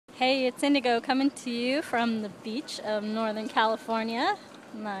Hey, it's Indigo coming to you from the beach of Northern California.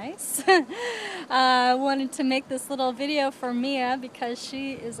 Nice. I wanted to make this little video for Mia because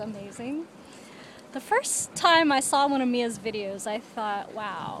she is amazing. The first time I saw one of Mia's videos, I thought,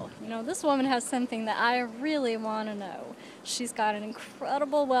 wow, this woman has something that I really want to know. She's got an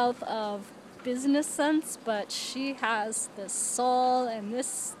incredible wealth of business sense, but she has this soul and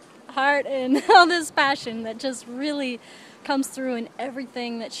this heart and all this passion that just really comes through in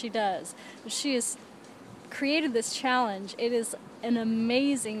everything that she does. She has created this challenge. It is an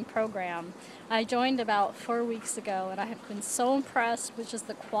amazing program. I joined about 4 weeks ago and I have been so impressed with just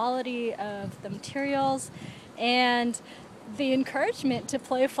the quality of the materials and the encouragement to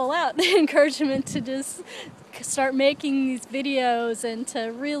play full out, the encouragement to just start making these videos and to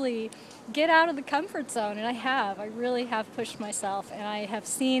really get out of the comfort zone. And I really have pushed myself, and I have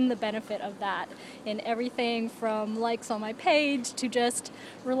seen the benefit of that in everything from likes on my page to just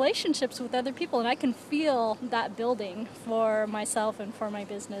relationships with other people, and I can feel that building for myself and for my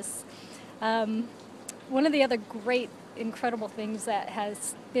business. One of the other great, incredible things that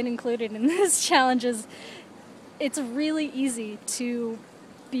has been included in this challenge is it's really easy to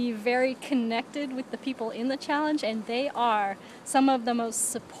be very connected with the people in the challenge, and they are some of the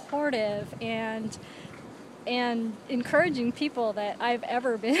most supportive and encouraging people that I've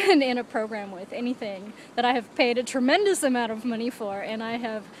ever been in a program with, anything that I have paid a tremendous amount of money for, and I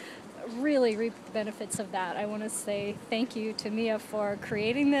have really reaped the benefits of that. I want to say thank you to Mia for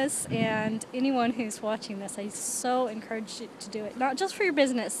creating this, and anyone who's watching this, I so encourage you to do it, not just for your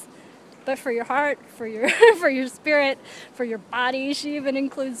business, but for your heart, for your for your spirit, for your body. She even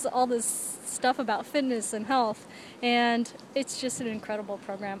includes all this stuff about fitness and health, and it's just an incredible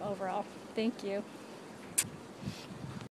program overall. Thank you.